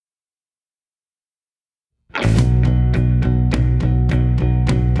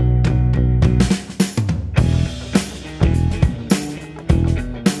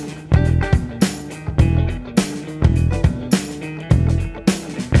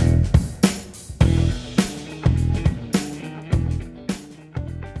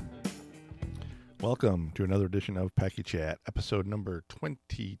Welcome to another edition of Packy Chat, episode number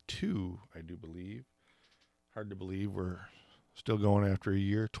 22, I do believe. Hard to believe we're still going after a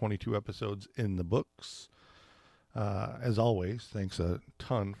year, 22 episodes in the books. As always, thanks a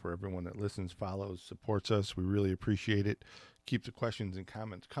ton for everyone that listens, follows, supports us. We really appreciate it. Keep the questions and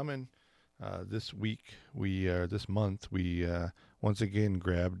comments coming. This month, we once again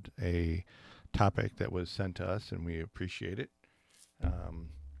grabbed a topic that was sent to us, and we appreciate it.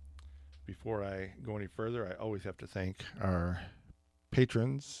 Before I go any further, I always have to thank our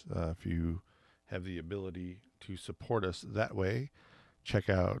patrons. If you have the ability to support us that way, check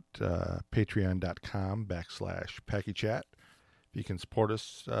out patreon.com/PackyChat. If you can support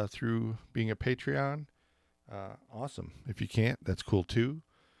us through being a Patreon, awesome. If you can't, that's cool too.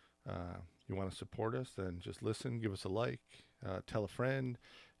 You want to support us, then just listen, give us a like, tell a friend,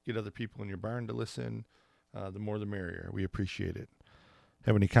 get other people in your barn to listen. The more the merrier. We appreciate it.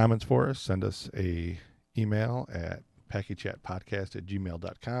 Have any comments for us? Send us a email at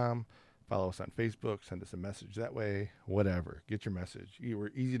packychatpodcast@gmail.com. Follow us on Facebook. Send us a message that way. Whatever. Get your message. We're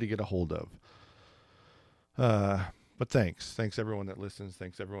easy to get a hold of. But thanks. Thanks everyone that listens.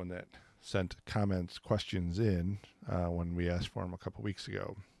 Thanks everyone that sent comments, questions in when we asked for them a couple weeks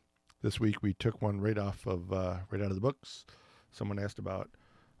ago. This week we took one right out of the books. Someone asked about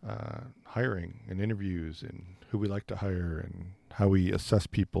hiring and interviews and who we like to hire and how we assess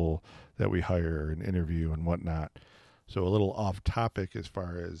people that we hire and interview and whatnot. So a little off topic as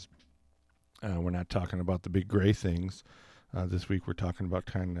far as we're not talking about the big gray things. This week we're talking about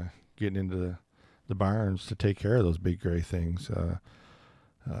kind of getting into the barns to take care of those big gray things.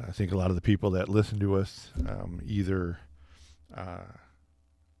 I think a lot of the people that listen to us either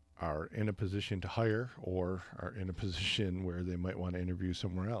are in a position to hire or are in a position where they might want to interview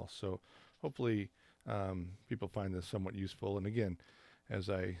somewhere else. So hopefully people find this somewhat useful. And again, as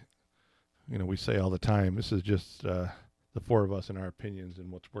we say all the time, this is just the four of us and our opinions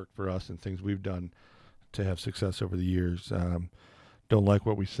and what's worked for us and things we've done to have success over the years. Don't like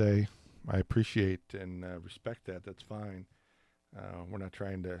what we say. I appreciate and respect that. That's fine. We're not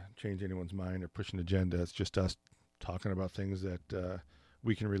trying to change anyone's mind or push an agenda. It's just us talking about things that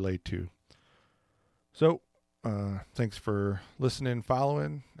we can relate to. So thanks for listening,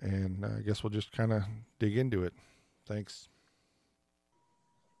 following, and I guess we'll just kind of dig into it. Thanks.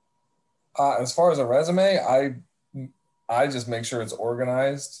 As far as a resume, I just make sure it's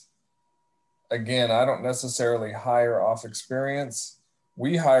organized. Again, I don't necessarily hire off experience.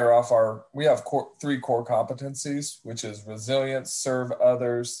 We hire off we have three core competencies, which is resilience, serve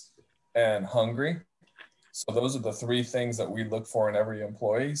others, and hungry. So those are the three things that we look for in every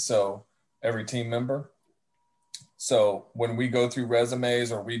employee. So every team member. So when we go through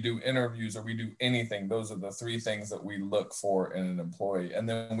resumes or we do interviews or we do anything, those are the three things that we look for in an employee. And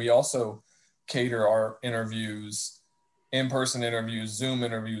then we also cater our interviews, in-person interviews, Zoom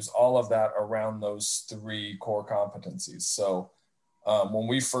interviews, all of that around those three core competencies. So when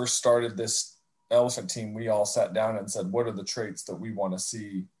we first started this elephant team, we all sat down and said, what are the traits that we want to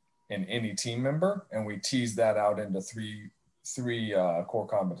see in any team member? And we teased that out into three core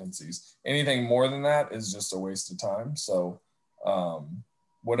competencies. Anything more than that is just a waste of time. So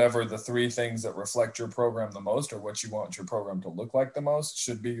whatever the three things that reflect your program the most or what you want your program to look like the most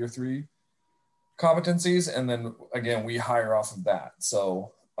should be your three competencies. And then again, we hire off of that.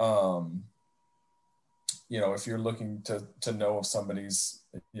 So, if you're looking to know if somebody's,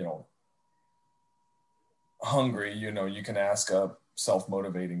 hungry, you can ask a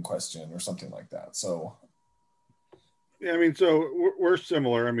self-motivating question or something like that. So yeah, I mean, so we're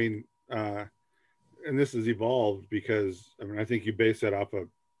similar. I mean, and this has evolved because I think you base that off of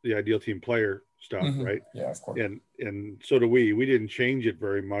the ideal team player stuff, mm-hmm. Right? Yeah, of course. And so do we. We didn't change it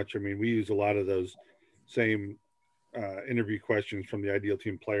very much. I mean, we use a lot of those same interview questions from the ideal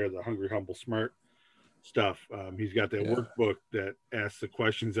team player, the hungry, humble, smart stuff. He's got that workbook that asks the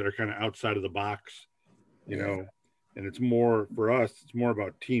questions that are kind of outside of the box, you know, and it's more for us, it's more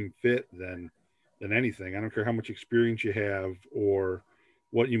about team fit than anything. I don't care how much experience you have or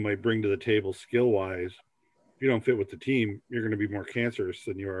what you might bring to the table skill wise. If you don't fit with the team, you're going to be more cancerous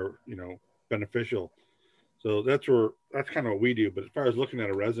than you are, beneficial. So that's kind of what we do. But as far as looking at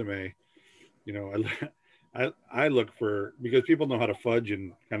a resume, I look for, because people know how to fudge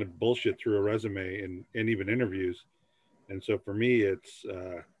and kind of bullshit through a resume and even interviews. And so for me, it's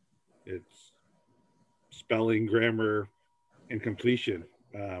spelling, grammar, and completion.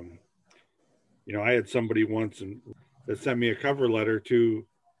 I had somebody once that sent me a cover letter to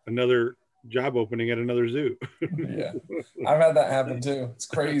another job opening at another zoo. Yeah, I've had that happen too. It's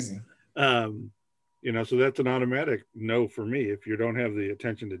crazy. So that's an automatic no for me. If you don't have the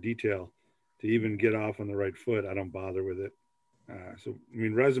attention to detail to even get off on the right foot, I don't bother with it. So, I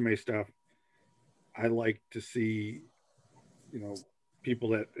mean, resume stuff, I like to see, people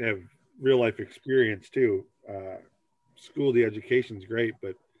that have real life experience too. School, the education's great,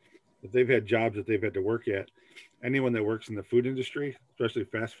 but if they've had jobs that they've had to work at, anyone that works in the food industry, especially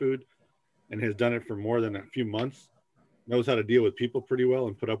fast food, and has done it for more than a few months, knows how to deal with people pretty well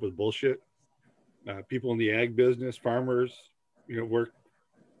and put up with bullshit. People in the ag business, farmers,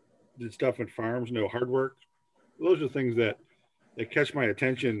 did stuff in farms, know hard work. Those are things that catch my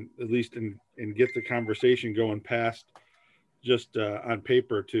attention, at least, and get the conversation going past just on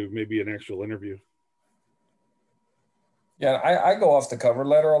paper to maybe an actual interview. Yeah, I go off the cover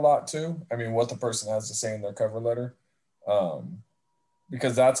letter a lot too. I mean, what the person has to say in their cover letter,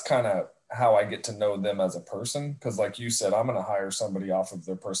 because that's kind of how I get to know them as a person. Because like you said, I'm going to hire somebody off of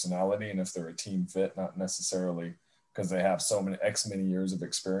their personality and if they're a team fit, not necessarily because they have so many years of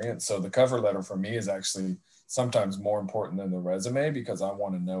experience. So the cover letter for me is actually sometimes more important than the resume because I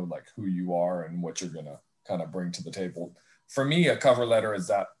want to know like who you are and what you're going to kind of bring to the table. For me, a cover letter is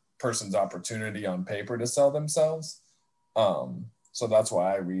that person's opportunity on paper to sell themselves. So that's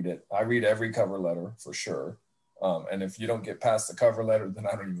why I read it. I read every cover letter for sure. And if you don't get past the cover letter, then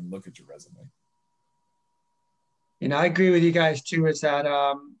I don't even look at your resume. I agree with you guys too, is that,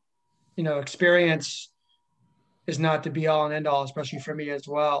 experience is not the be all and end all, especially for me as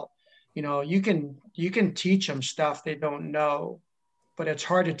well. You can teach them stuff they don't know, but it's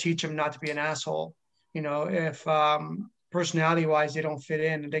hard to teach them not to be an asshole. If personality wise, they don't fit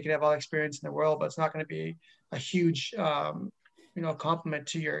in and they could have all the experience in the world, but it's not going to be a huge, compliment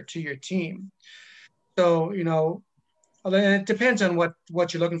to your team. So, it depends on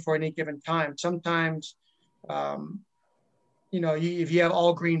what you're looking for at any given time. Sometimes, if you have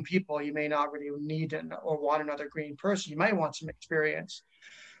all green people, you may not really need or want another green person. You might want some experience.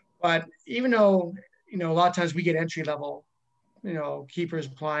 But even though, a lot of times we get entry level, keepers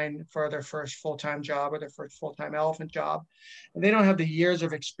applying for their first full-time job or their first full-time elephant job, and they don't have the years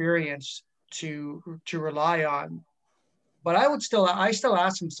of experience to rely on. But I still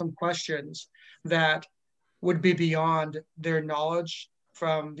ask them some questions that would be beyond their knowledge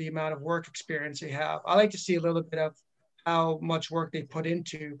from the amount of work experience they have. I like to see a little bit of how much work they put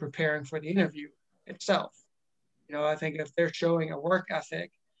into preparing for the interview itself. I think if they're showing a work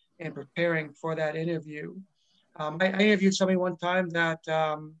ethic and preparing for that interview. I interviewed somebody one time that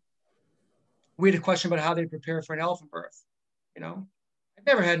we had a question about how they prepare for an elephant birth. I'd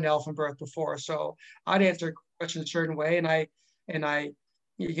never had an elephant birth before, so I'd answer questions a certain way, and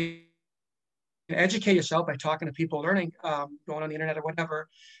you can educate yourself by talking to people, learning, going on the internet or whatever,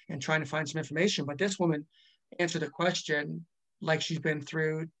 and trying to find some information. But this woman answered the question like she's been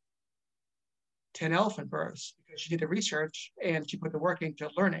through 10 elephant births because she did the research and she put the work into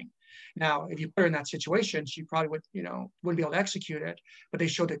learning. Now, if you put her in that situation, she probably wouldn't be able to execute it, but they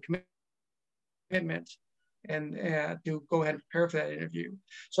showed the commitment and to go ahead and prepare for that interview.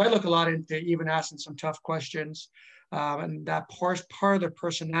 So I look a lot into even asking some tough questions, and that part of their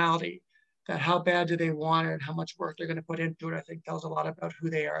personality, that how bad do they want it, how much work they're going to put into it, I think tells a lot about who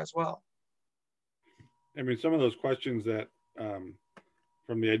they are as well. I mean, some of those questions that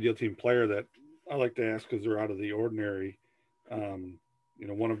from the ideal team player that I like to ask because they're out of the ordinary.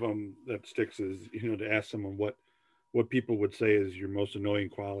 One of them that sticks is, to ask someone what people would say is your most annoying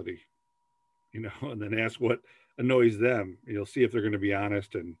quality, and then ask what annoys them. You'll see if they're going to be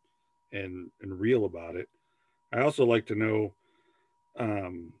honest and real about it. I also like to know,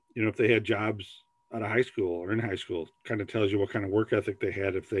 if they had jobs out of high school or in high school. Kind of tells you what kind of work ethic they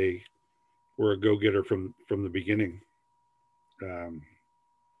had if they were a go-getter from the beginning.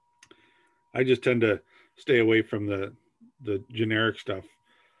 I just tend to stay away from the generic stuff.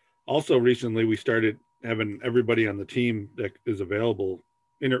 Also, recently we started having everybody on the team that is available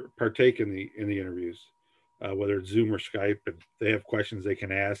partake in the interviews, whether it's Zoom or Skype, and they have questions they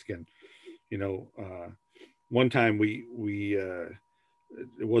can ask. And one time we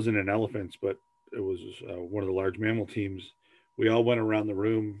it wasn't an elephants, but it was one of the large mammal teams. We all went around the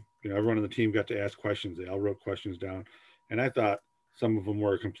room. Everyone on the team got to ask questions. They all wrote questions down, and I thought some of them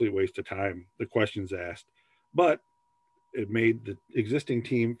were a complete waste of time, the questions asked, but it made the existing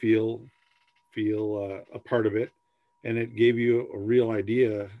team feel a part of it, and it gave you a real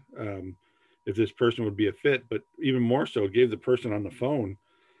idea if this person would be a fit. But even more so, it gave the person on the phone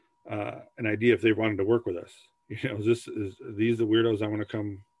an idea if they wanted to work with us. Is these the weirdos I want to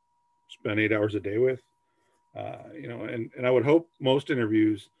come spend 8 hours a day with? And I would hope most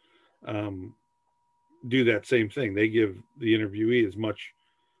interviews do that same thing. They give the interviewee as much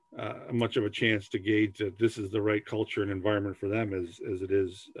much of a chance to gauge that this is the right culture and environment for them as it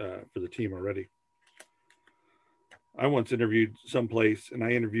is for the team already. I once interviewed someplace, and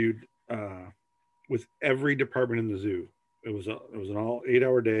I interviewed with every department in the zoo. It was an all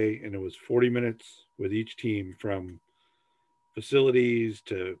 8-hour day, and it was 40 minutes with each team, from facilities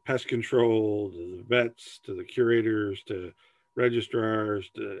to pest control to the vets to the curators to registrars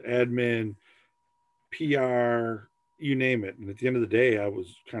to admin, PR, you name it. And at the end of the day, I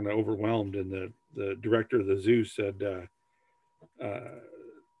was kind of overwhelmed. And the director of the zoo said the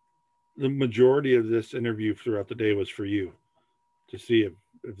majority of this interview throughout the day was for you, to see if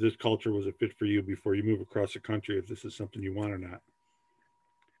this culture was a fit for you before you move across the country, if this is something you want or not.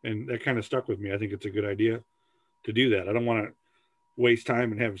 And that kind of stuck with me. I think it's a good idea to do that. I don't want to waste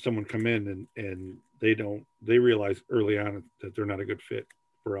time and have someone come in and they realize early on that they're not a good fit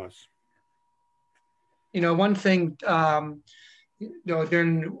for us. One thing,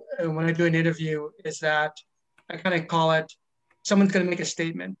 during when I do an interview is that I kind of call it, someone's going to make a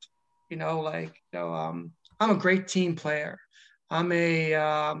statement, I'm a great team player. I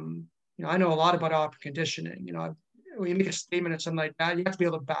know a lot about opera conditioning. When you make a statement or something like that, you have to be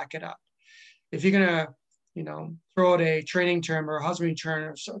able to back it up. If you're going to, throw out a training term or a husbandry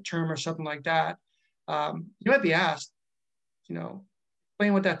term or something like that, you might be asked,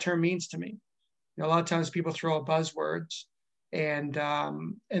 explain what that term means to me. A lot of times people throw out buzzwords and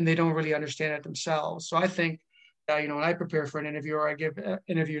they don't really understand it themselves. So I think, when I prepare for an interview or I give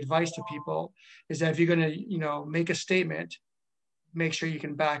interview advice to people, is that if you're going to, make a statement, make sure you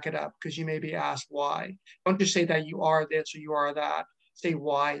can back it up, because you may be asked why. Don't just say that you are this or you are that. Say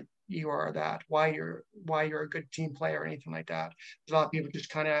why you are that, why you're a good team player or anything like that. A lot of people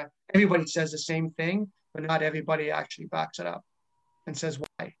just everybody says the same thing, but not everybody actually backs it up and says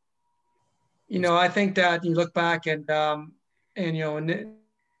why. I think that you look back and when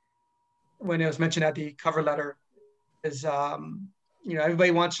it was mentioned at the cover letter is,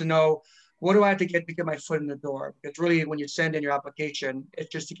 everybody wants to know, what do I have to get my foot in the door? Because really, when you send in your application,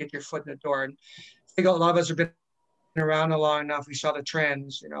 it's just to get your foot in the door. And I think a lot of us have been around long enough. We saw the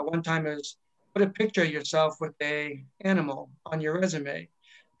trends. One time is put a picture of yourself with a animal on your resume.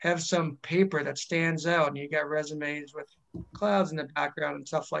 Have some paper that stands out, and you got resumes with clouds in the background and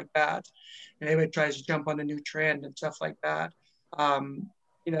stuff like that. And everybody tries to jump on the new trend and stuff like that.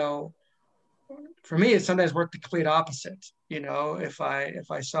 For me, it sometimes worked the complete opposite. If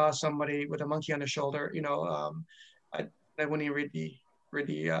I saw somebody with a monkey on their shoulder, I wouldn't even read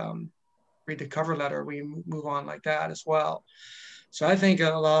the cover letter. We move on like that as well. So I think a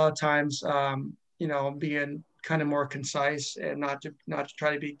lot of times, being kind of more concise and not to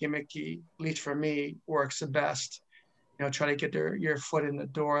try to be gimmicky, at least for me, works the best. Try to get your foot in the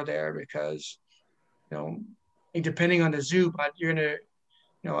door there, because, depending on the zoo, but you're going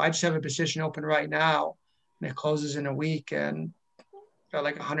to, I just have a position open right now and it closes in a week, and got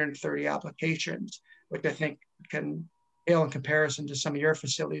like 130 applications, which I think can pale in comparison to some of your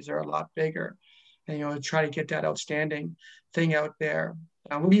facilities that are a lot bigger. And, try to get that outstanding thing out there.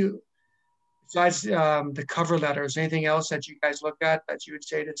 Besides the cover letters, anything else that you guys look at that you would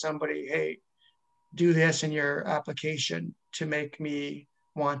say to somebody, hey, do this in your application to make me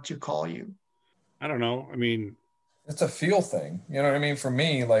want to call you? I don't know. I mean, it's a feel thing. You know what I mean? For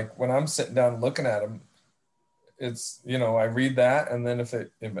me, like when I'm sitting down looking at them, it's, I read that. And then if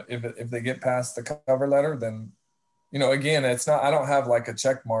they get past the cover letter, then, again, it's not, I don't have like a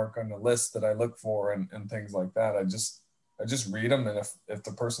check mark on the list that I look for and things like that. I just read them. And if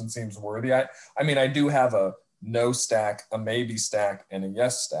the person seems worthy, I do have a no stack, a maybe stack, and a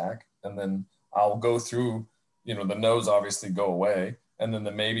yes stack. And then I'll go through, the no's obviously go away. And then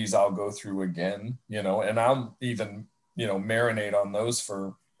the maybes I'll go through again, and I'll even, marinate on those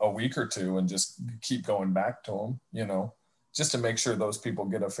for a week or two and just keep going back to them, just to make sure those people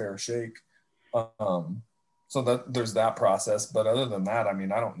get a fair shake. So that there's that process. But other than that, I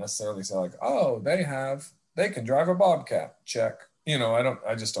don't necessarily say like, oh, they can drive a Bobcat, check.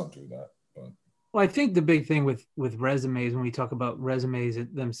 I just don't do that. But. Well, I think the big thing with resumes, when we talk about resumes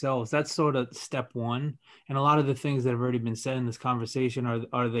themselves, that's sort of step one. And a lot of the things that have already been said in this conversation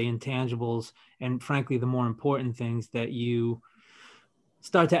are the intangibles, and frankly, the more important things that you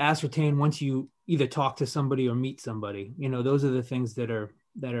start to ascertain once you either talk to somebody or meet somebody. Those are the things that are,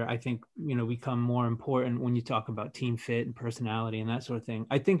 I think, become more important when you talk about team fit and personality and that sort of thing.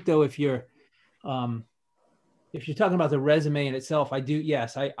 I think though, if you're talking about the resume in itself, I do.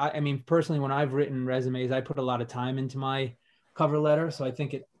 Yes. I mean, personally, when I've written resumes, I put a lot of time into my cover letter. So I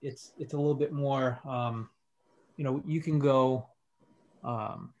think it's a little bit more, you can go,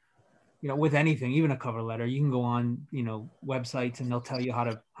 with anything, even a cover letter, you can go on, websites and they'll tell you how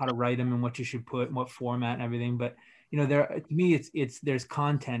to write them and what you should put, and what format and everything. But, there, to me, there's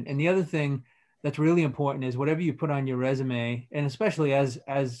content. And the other thing that's really important is whatever you put on your resume, and especially as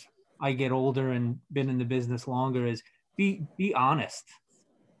I get older and been in the business longer, is be honest.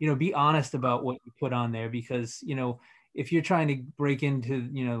 Be honest about what you put on there, because, if you're trying to break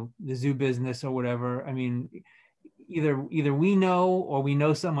into, the zoo business or whatever, I mean, either we know or we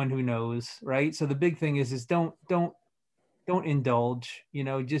know someone who knows, right? So the big thing is don't indulge,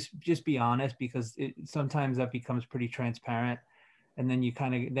 just be honest, because sometimes that becomes pretty transparent. And then you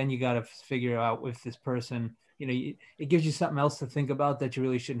got to figure out if this person, it gives you something else to think about that you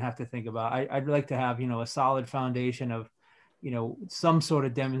really shouldn't have to think about. I'd like to have, a solid foundation of, some sort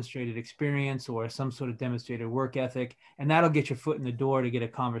of demonstrated experience or some sort of demonstrated work ethic, and that'll get your foot in the door to get a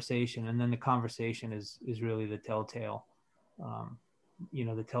conversation. And then the conversation is really the telltale,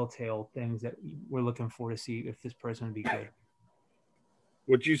 the telltale things that we're looking for to see if this person would be good.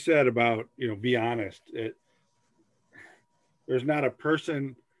 What you said about, be honest, there's not a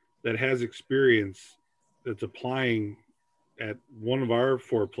person that has experience that's applying at one of our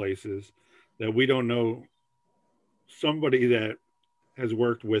 4 places that we don't know somebody that has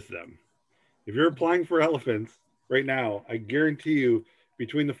worked with them. If you're applying for Elephants right now, I guarantee you,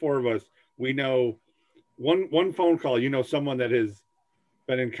 between the 4 of us, we know one phone call, someone that has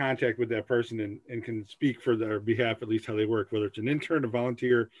been in contact with that person and can speak for their behalf, at least how they work, whether it's an intern, a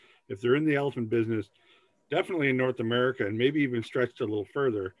volunteer, if they're in the elephant business, definitely in North America, and maybe even stretched a little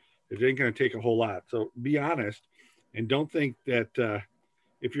further. It ain't going to take a whole lot. So be honest, and don't think that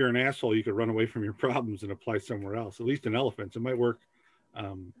if you're an asshole, you could run away from your problems and apply somewhere else. At least in elephants, it might work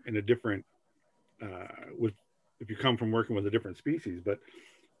in a different, if you come from working with a different species. But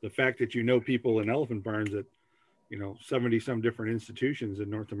the fact that people in elephant barns at 70 some different institutions in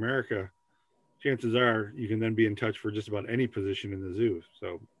North America, chances are you can then be in touch for just about any position in the zoo.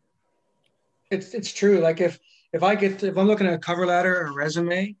 So it's true. Like if I'm looking at a cover letter or a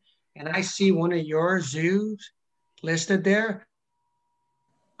resume and I see one of your zoos listed there,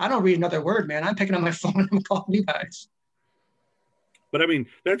 I don't read another word, man. I'm picking up my phone and I'm calling you guys. But I mean,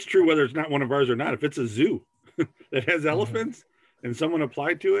 that's true whether it's not one of ours or not. If it's a zoo that has elephants and someone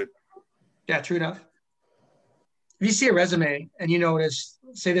applied to it. Yeah, true enough. If you see a resume and you notice,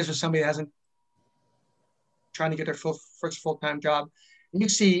 say this was somebody that hasn't trying to get their first full-time job, and you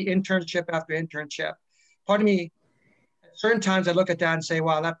see internship after internship, part of me, at certain times I look at that and say,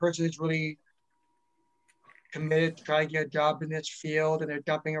 wow, that person is really committed to try to get a job in this field, and they're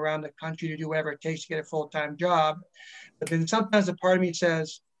jumping around the country to do whatever it takes to get a full-time job. But then sometimes a part of me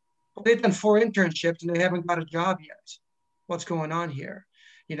says, well, they've done 4 internships and they haven't got a job yet. What's going on here?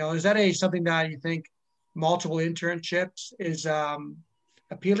 Is that something that you think multiple internships is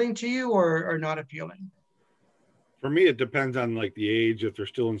appealing to you or not appealing? For me, it depends on like the age, if they're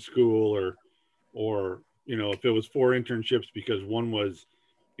still in school or if it was 4 internships because one was,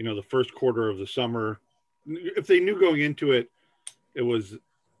 the first quarter of the summer. If they knew going into it, it was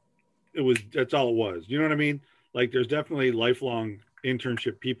that's all it was. You know what I mean? Like there's definitely lifelong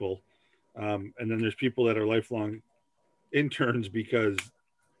internship people. And then there's people that are lifelong interns because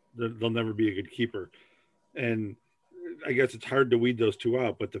they'll never be a good keeper. And I guess it's hard to weed those 2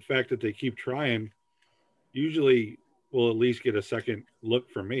 out, but the fact that they keep trying usually will at least get a second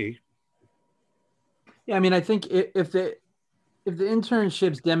look from me. Yeah. I mean, I think if the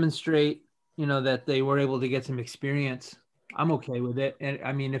internships demonstrate, that they were able to get some experience, I'm okay with it. And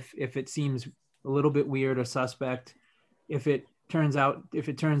I mean, if it seems a little bit weird or suspect, if it turns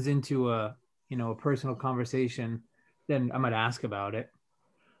into a personal conversation, then I might ask about it.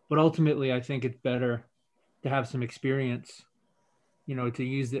 But ultimately, I think it's better to have some experience, to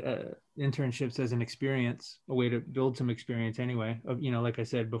use the internships as an experience, a way to build some experience anyway, like I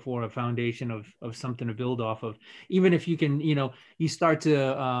said before, a foundation of something to build off of. Even if you can, you start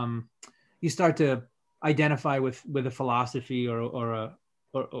to identify with a philosophy or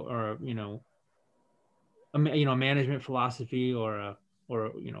a management philosophy or a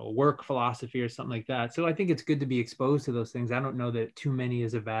work philosophy or something like that. So I think it's good to be exposed to those things. I don't know that too many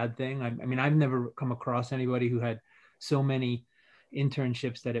is a bad thing. I mean, I've never come across anybody who had so many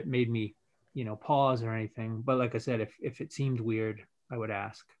internships that it made me, pause or anything. But like I said, if it seemed weird, I would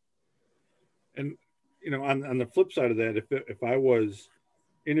ask. And, on the flip side of that, if I was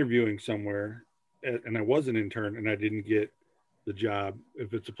interviewing somewhere and I was an intern and I didn't get the job,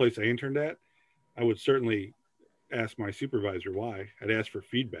 if it's a place I interned at, I would certainly ask my supervisor why. I'd ask for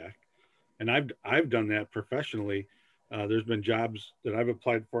feedback. And I've done that professionally. There's been jobs that I've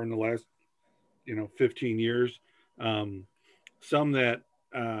applied for in the last, 15 years. Some that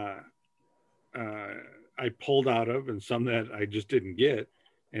I pulled out of, and some that I just didn't get.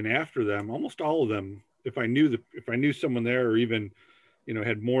 And after them, almost all of them, if I knew someone there, or even,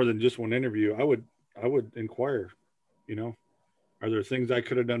 had more than just one interview, I would inquire, are there things I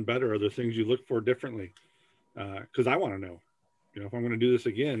could have done better? Are there things you look for differently? Because I want to know, if I'm going to do this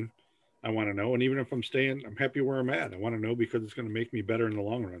again, I want to know. And even if I'm happy where I'm at, I want to know, because it's going to make me better in the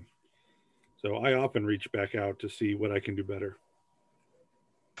long run. So I often reach back out to see what I can do better.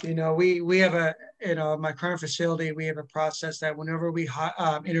 We have my current facility, we have a process that whenever we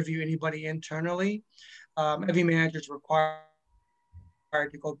interview anybody internally, every manager is required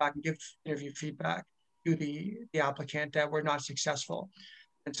to go back and give interview feedback to the applicant that we're not successful.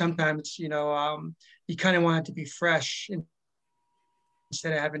 And sometimes, you kind of want it to be fresh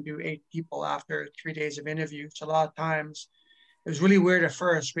instead of having to do 8 people after 3 days of interviews. So a lot of times it was really weird at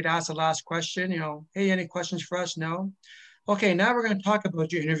first. We'd ask the last question, hey, any questions for us? No. Okay, now we're going to talk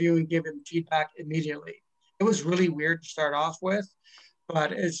about your interview and give them feedback immediately. It was really weird to start off with,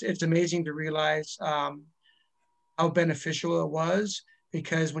 but it's amazing to realize how beneficial it was,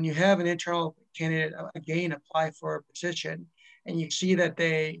 because when you have an internal candidate, again, apply for a position, and you see that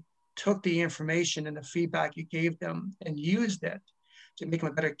they took the information and the feedback you gave them and used it to make them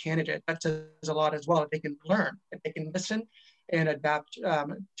a better candidate, that says a lot as well. They can learn, they can listen and adapt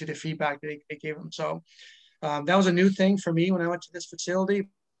to the feedback that they gave them. So that was a new thing for me when I went to this facility,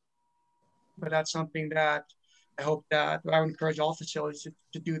 but that's something that I hope that I would encourage all facilities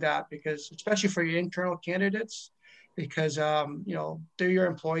to do that, because especially for your internal candidates, because they're your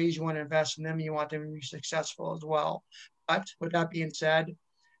employees, you want to invest in them, you want them to be successful as well. But with that being said,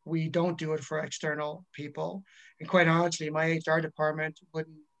 we don't do it for external people. And quite honestly, my HR department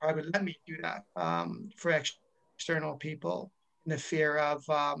wouldn't probably let me do that for external people, in the fear of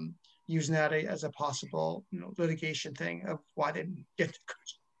using that as a possible litigation thing of why they didn't get the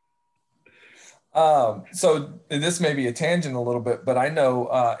so this may be a tangent a little bit, but I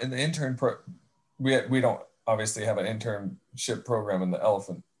know in the intern we don't obviously have an internship program in the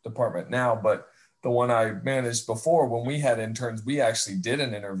elephant department now, but the one I managed before, when we had interns, we actually did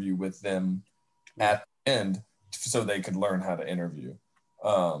an interview with them at the end so they could learn how to interview.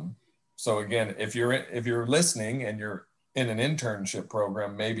 So again, if you're listening and you're in an internship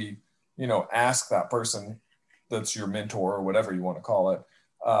program, maybe ask that person that's your mentor or whatever you want to call it,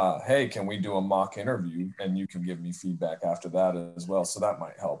 hey, can we do a mock interview? And you can give me feedback after that as well. So that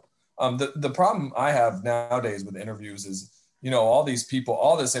might help. The problem I have nowadays with interviews is, all these people,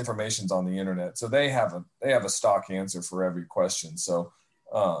 all this information's on the internet. So they have a stock answer for every question. So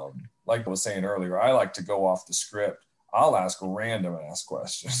like I was saying earlier, I like to go off the script. I'll ask random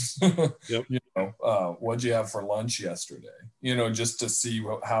questions. Yep. What'd you have for lunch yesterday? Just to see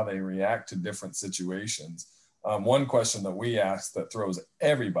how they react to different situations. One question that we ask that throws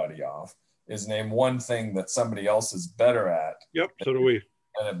everybody off is, name one thing that somebody else is better at. Yep. So do we.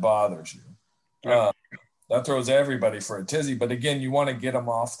 And it bothers you. Yep. That throws everybody for a tizzy. But again, you want to get them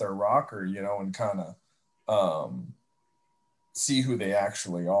off their rocker, and kind of see who they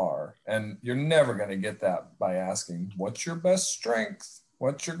actually are. And you're never going to get that by asking, what's your best strength?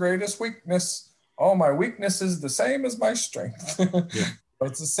 What's your greatest weakness? Oh, my weakness is the same as my strength. Yeah.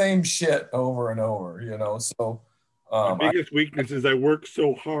 It's the same shit over and over, So my biggest weakness is I work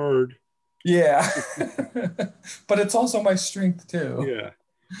so hard. Yeah. But it's also my strength too.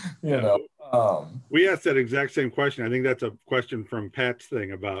 Yeah. We asked that exact same question. I think that's a question from Pat's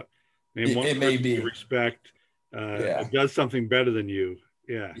thing about name one person you respect does something better than you.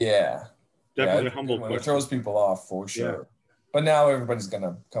 Yeah. Definitely a humble question. It throws people off for sure. Yeah. But now everybody's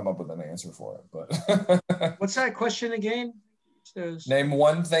gonna come up with an answer for it. But what's that question again? Name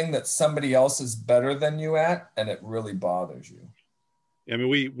one thing that somebody else is better than you at, and it really bothers you. I mean,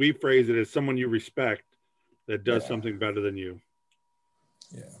 we phrase it as someone you respect that does something better than you.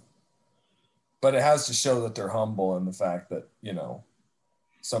 Yeah. But it has to show that they're humble in the fact that,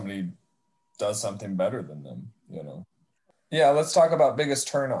 somebody does something better than them, Yeah, let's talk about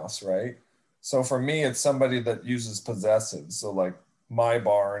biggest turnoffs, right? So for me, it's somebody that uses possessives. So like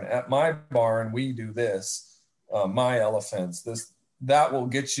at my barn, we do this. My elephants, that will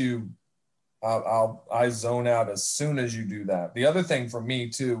get you, I zone out as soon as you do that. The other thing for me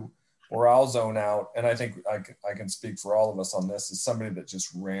too, where I'll zone out, and I think I can speak for all of us on this, is somebody that just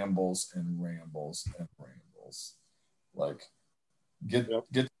rambles and rambles and rambles. Like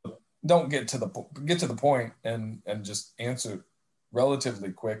don't get to the point and just answer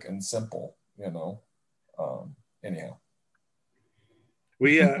relatively quick and simple, anyhow.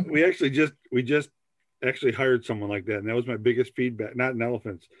 We actually hired someone like that, and that was my biggest feedback. Not in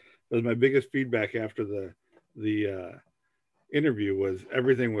elephants, it was my biggest feedback after the interview was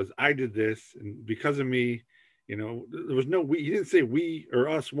everything was, I did this and because of me, you know, there was no we. You didn't say we or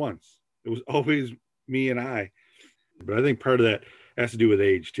us once. It was always me and I. But I think part of that has to do with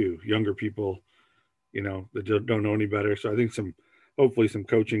age too. Younger people, you know, that don't know any better. So I think hopefully some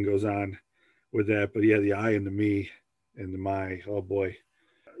coaching goes on with that. But yeah, the I and the me and the my, oh boy.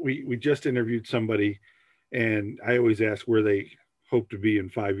 We just interviewed somebody, and I always ask where they hope to be in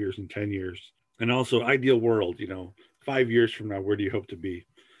 5 years and 10 years. And also ideal world, you know, 5 years from now, where do you hope to be?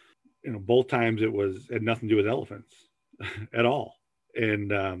 You know, both times it had nothing to do with elephants at all.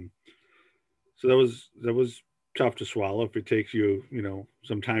 And so that was tough to swallow. If it takes you, you know,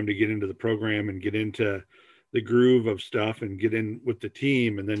 some time to get into the program and get into the groove of stuff and get in with the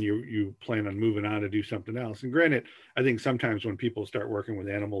team, and then you plan on moving on to do something else. And granted, I think sometimes when people start working with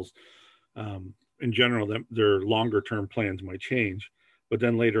animals, in general, their longer term plans might change. But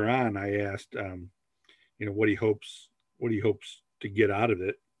then later on, I asked, you know, what he hopes to get out of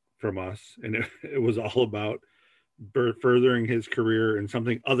it from us, and it was all about furthering his career in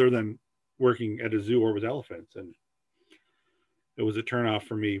something other than working at a zoo or with elephants. And it was a turnoff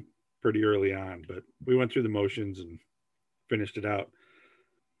for me pretty early on, but we went through the motions and finished it out.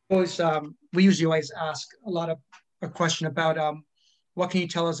 We usually always ask a question about what can you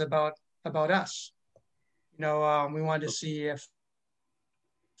tell us about us? You know, we wanted to see if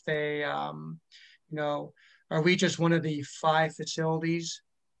they, you know, are we just one of the 5 facilities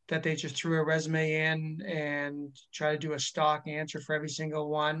that they just threw a resume in and try to do a stock answer for every single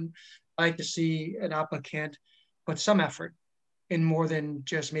one? I like to see an applicant put some effort in more than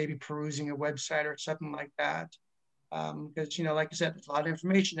just maybe perusing a website or something like that. Because, you know, like I said, there's a lot of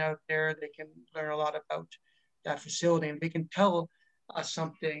information out there. They can learn a lot about that facility, and they can tell us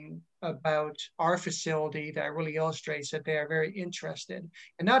something about our facility that really illustrates that they are very interested.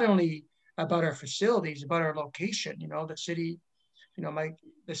 And not only about our facilities, about our location, you know, the city, you know,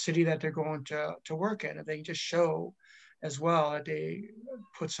 the city that they're going to work in. If they can just show as well that they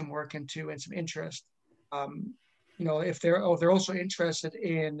put some work into and some interest. You know, if they're also interested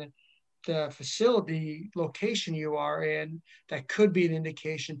in the facility location you are in, that could be an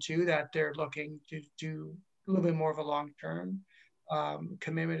indication too that they're looking to do a little bit more of a long-term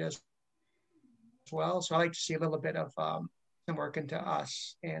commitment as well. So I like to see a little bit of some work into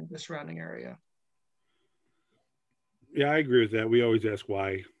us and the surrounding area. Yeah, I agree with that. We always ask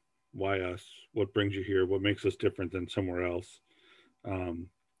why us, what brings you here, what makes us different than somewhere else.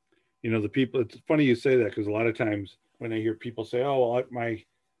 You know, the people, it's funny you say that, because a lot of times when I hear people say, oh, well,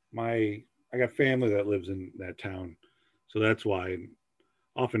 I got family that lives in that town, so that's why. And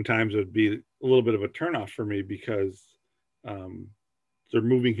oftentimes it would be a little bit of a turnoff for me, because they're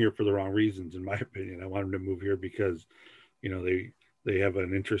moving here for the wrong reasons, in my opinion. I want them to move here because, you know, they have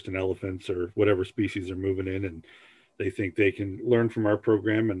an interest in elephants or whatever species they're moving in, and they think they can learn from our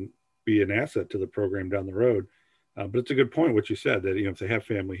program and be an asset to the program down the road. But it's a good point what you said, that, you know, if they have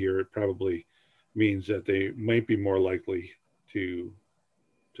family here, it probably means that they might be more likely to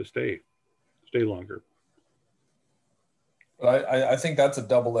stay longer. But I think that's a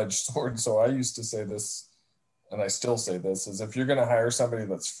double-edged sword. So I used to say this, and I still say this, is if you're going to hire somebody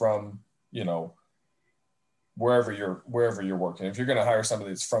that's from, you know, wherever you're working, if you're going to hire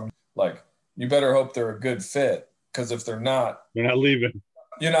somebody that's from, like, you better hope they're a good fit, because if they're not leaving.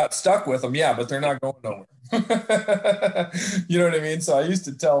 You're not stuck with them, yeah, but they're not going nowhere. You know what I mean? So I used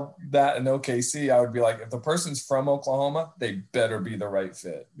to tell that in OKC, I would be like, if the person's from Oklahoma, they better be the right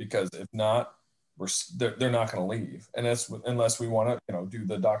fit, because if not, they're not going to leave, and that's unless we want to, you know, do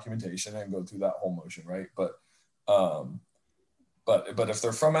the documentation and go through that whole motion, right? But if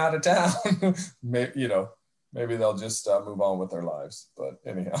they're from out of town, maybe they'll just move on with their lives. But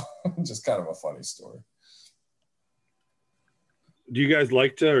anyhow, just kind of a funny story. Do you guys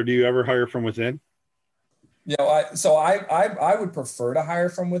like to, or do you ever hire from within? You know, I would prefer to hire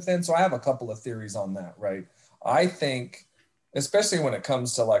from within. So I have a couple of theories on that, right? I think, especially when it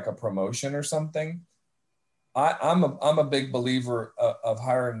comes to like a promotion or something, I'm a big believer of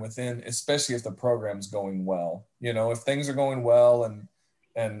hiring within, especially if the program's going well. You know, if things are going well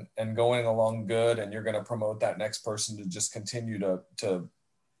and going along good, and you're going to promote that next person to just continue to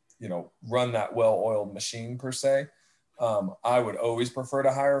you know, run that well-oiled machine per se. I would always prefer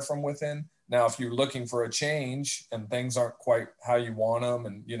to hire from within. Now, if you're looking for a change and things aren't quite how you want them,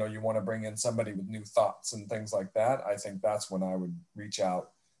 and, you know, you want to bring in somebody with new thoughts and things like that, I think that's when I would reach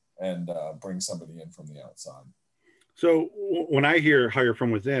out and bring somebody in from the outside. So when I hear hire from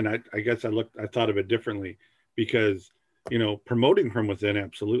within, I guess I thought of it differently, because, you know, promoting from within,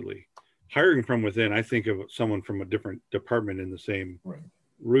 absolutely. Hiring from within, I think of someone from a different department in the same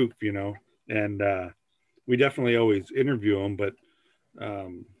roof, you know, and we definitely always interview them, but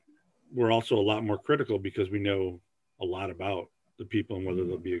we're also a lot more critical because we know a lot about the people and whether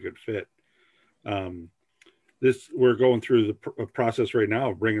they'll be a good fit. We're going through the process right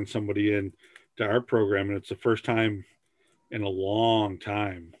now of bringing somebody in to our program, and it's the first time in a long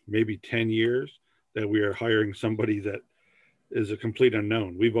time, maybe 10 years, that we are hiring somebody that is a complete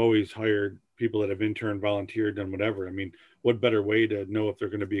unknown. We've always hired people that have interned, volunteered, done whatever. I mean, what better way to know if they're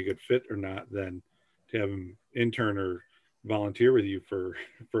going to be a good fit or not than to have them intern or volunteer with you for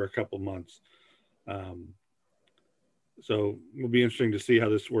a couple months. So it'll be interesting to see how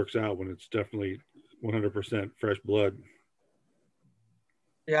this works out when it's definitely 100% fresh blood.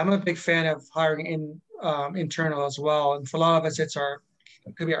 Yeah, I'm a big fan of hiring internal as well. And for a lot of us, it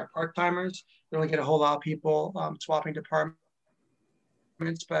could be our part-timers. We don't get a whole lot of people swapping departments,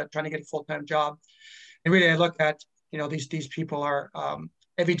 but trying to get a full-time job. And really, I look at, these people are,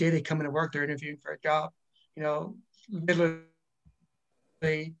 every day they come into work, they're interviewing for a job. Literally,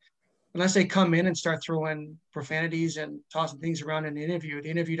 unless they come in and start throwing profanities and tossing things around in the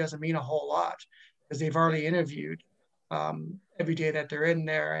interview doesn't mean a whole lot because they've already interviewed every day that they're in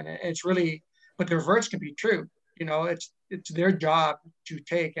there. And it's really, but the reverse can be true. It's their job to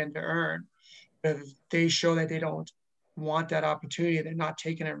take and to earn. But if they show that they don't want that opportunity, they're not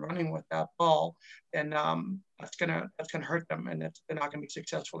taking and running with that ball, then that's gonna hurt them, and they're not gonna be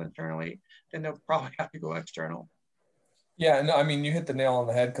successful internally. Then they'll probably have to go external. Yeah, no, I mean, you hit the nail on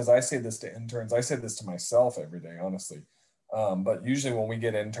the head, because I say this to interns. I say this to myself every day, honestly. But usually when we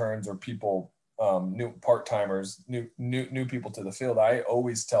get interns or people, new part-timers, new people to the field, I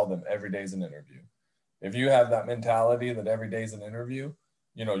always tell them every day is an interview. If you have that mentality that every day is an interview,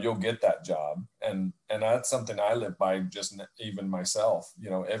 you'll get that job. And that's something I live by, just even myself.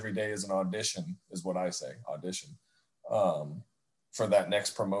 Every day is an audition, is what I say, audition, for that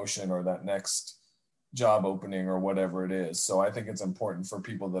next promotion or that next job opening or whatever it is. So I think it's important for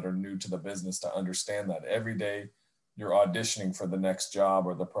people that are new to the business to understand that every day you're auditioning for the next job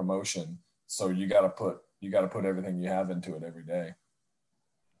or the promotion. So you got to put everything you have into it every day.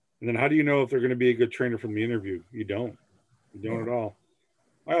 And then how do you know if they're going to be a good trainer from the interview? You don't at all.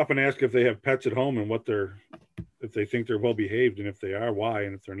 I often ask if they have pets at home and if they think they're well behaved, and if they are, why,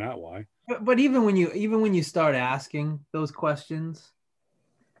 and if they're not, why. But even when you start asking those questions,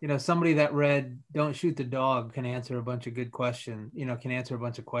 somebody that read "Don't Shoot the Dog" can answer a bunch of good questions. Can answer a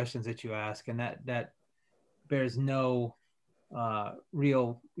bunch of questions that you ask, and that bears no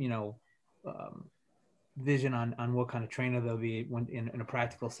real vision on what kind of trainer they'll be when in a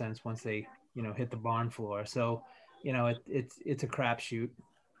practical sense once they hit the barn floor. So it's a crapshoot.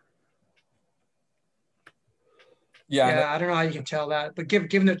 Yeah, I don't know how you can tell that, but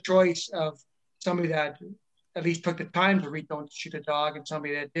given the choice of somebody that at least took the time to read "Don't Shoot a Dog" and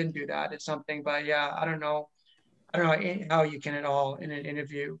somebody that didn't do that, it's something. But yeah, I don't know how you can at all in an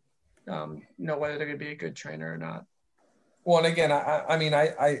interview know whether they're going to be a good trainer or not. Well, and again,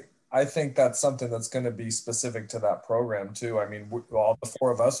 I think that's something that's going to be specific to that program too. I mean, all the four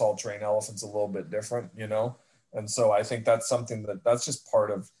of us all train elephants a little bit different, and so I think that's something that's just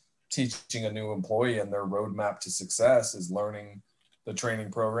part of teaching a new employee, and their roadmap to success is learning the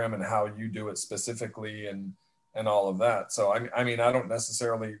training program and how you do it specifically and all of that. So I mean, I don't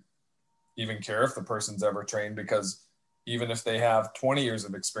necessarily even care if the person's ever trained, because even if they have 20 years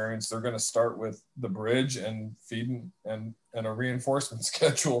of experience, they're going to start with the bridge and feeding and a reinforcement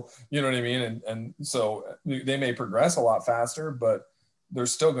schedule. You know what I mean? And so they may progress a lot faster, but they're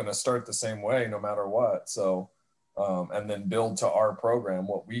still going to start the same way no matter what. So, and then build to our program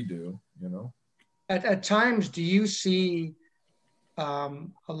what we do, At times, do you see a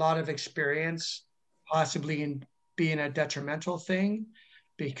lot of experience possibly in being a detrimental thing?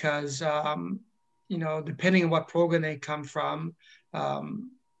 Because, depending on what program they come from, do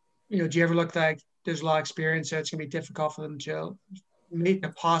you ever look like there's a lot of experience that it's going to be difficult for them to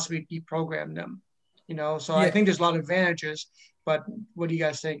possibly deprogram them? So yeah. I think there's a lot of advantages, but what do you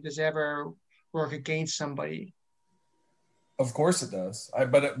guys think? Does it ever work against somebody? Of course it does.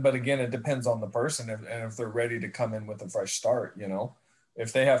 But again, it depends on the person and if they're ready to come in with a fresh start.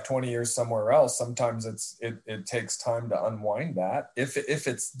 If they have 20 years somewhere else, sometimes it takes time to unwind that if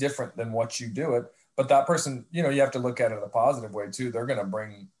it's different than what you do it. But that person, you have to look at it in a positive way too. They're going to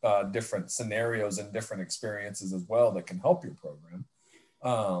bring different scenarios and different experiences as well that can help your program.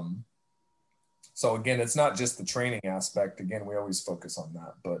 So again, it's not just the training aspect. Again, we always focus on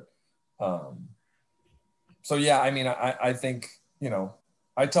that. But so yeah, I mean, I think,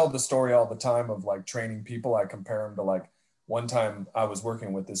 I tell the story all the time of like training people. I compare them to like, one time I was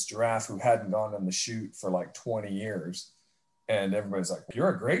working with this giraffe who hadn't gone on the chute for like 20 years. And everybody's like, you're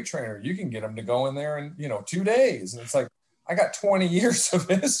a great trainer. You can get them to go in there in, 2 days. And it's like, I got 20 years of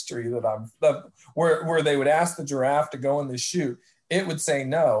history where they would ask the giraffe to go in the chute. It would say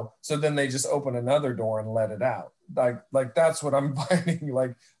no. So then they just open another door and let it out. Like that's what I'm finding. Like,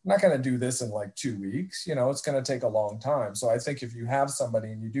 I'm not going to do this in like 2 weeks. It's going to take a long time. So I think if you have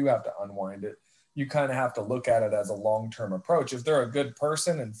somebody and you do have to unwind it, you kind of have to look at it as a long-term approach. If they're a good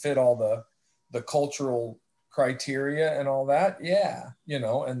person and fit all the cultural criteria and all that, yeah,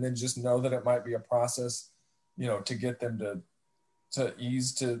 and then just know that it might be a process, to get them to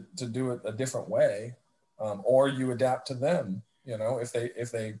ease to do it a different way, or you adapt to them,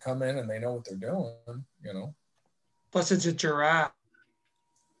 if they come in and they know what they're doing. Plus, it's a giraffe,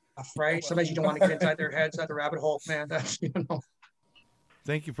 right? Sometimes you don't want to get inside their heads, at the rabbit hole, man. That's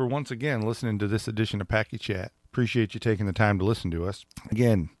Thank you for once again listening to this edition of Packy Chat. Appreciate you taking the time to listen to us.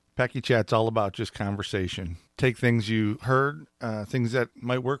 Again, Packy Chat's all about just conversation. Take things you heard, things that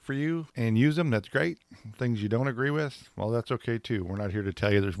might work for you, and use them. That's great. Things you don't agree with, well, that's okay too. We're not here to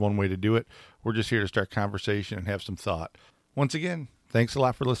tell you there's one way to do it. We're just here to start conversation and have some thought. Once again, thanks a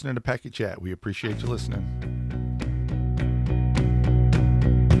lot for listening to Packy Chat. We appreciate you listening.